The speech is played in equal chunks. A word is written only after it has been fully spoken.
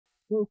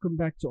Welcome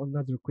back to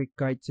another quick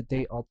guide.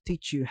 Today I'll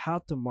teach you how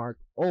to mark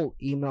all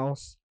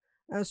emails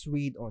as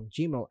read on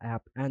Gmail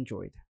app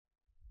Android.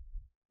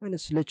 And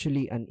it's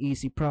literally an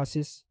easy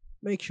process.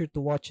 Make sure to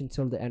watch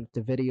until the end of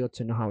the video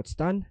to know how it's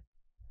done.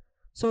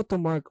 So to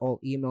mark all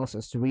emails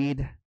as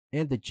read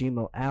in the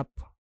Gmail app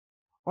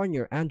on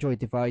your Android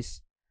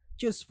device,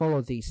 just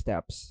follow these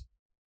steps.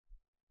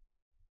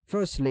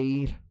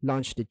 Firstly,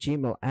 launch the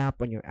Gmail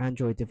app on your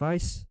Android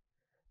device,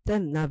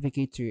 then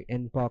navigate to your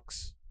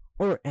inbox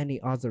or any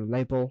other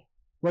label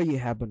where you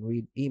have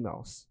unread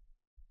emails.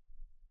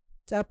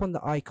 Tap on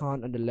the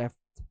icon on the left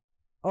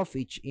of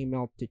each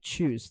email to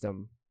choose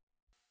them.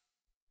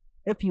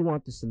 If you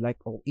want to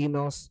select all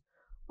emails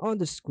on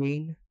the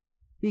screen,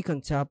 you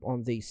can tap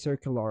on the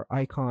circular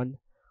icon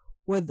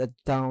with a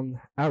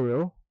down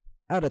arrow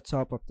at the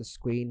top of the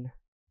screen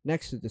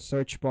next to the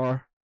search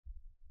bar.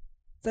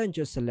 Then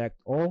just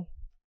select all.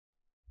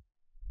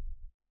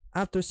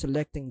 After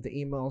selecting the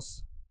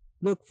emails,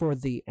 look for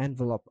the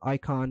envelope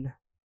icon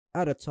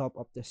at the top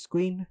of the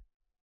screen.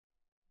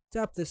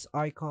 Tap this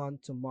icon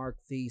to mark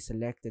the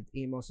selected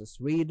emails as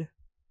read.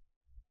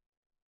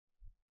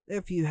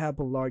 If you have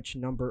a large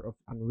number of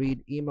unread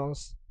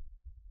emails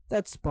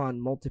that span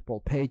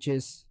multiple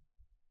pages,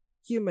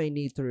 you may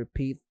need to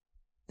repeat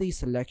the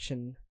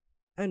selection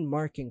and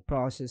marking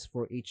process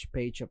for each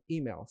page of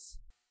emails.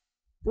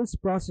 This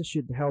process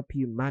should help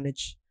you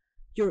manage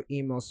your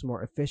emails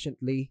more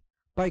efficiently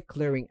by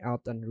clearing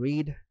out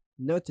unread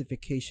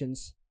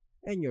notifications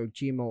in your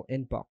Gmail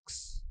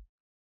inbox.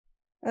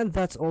 And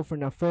that's all for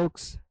now,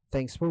 folks.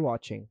 Thanks for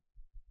watching.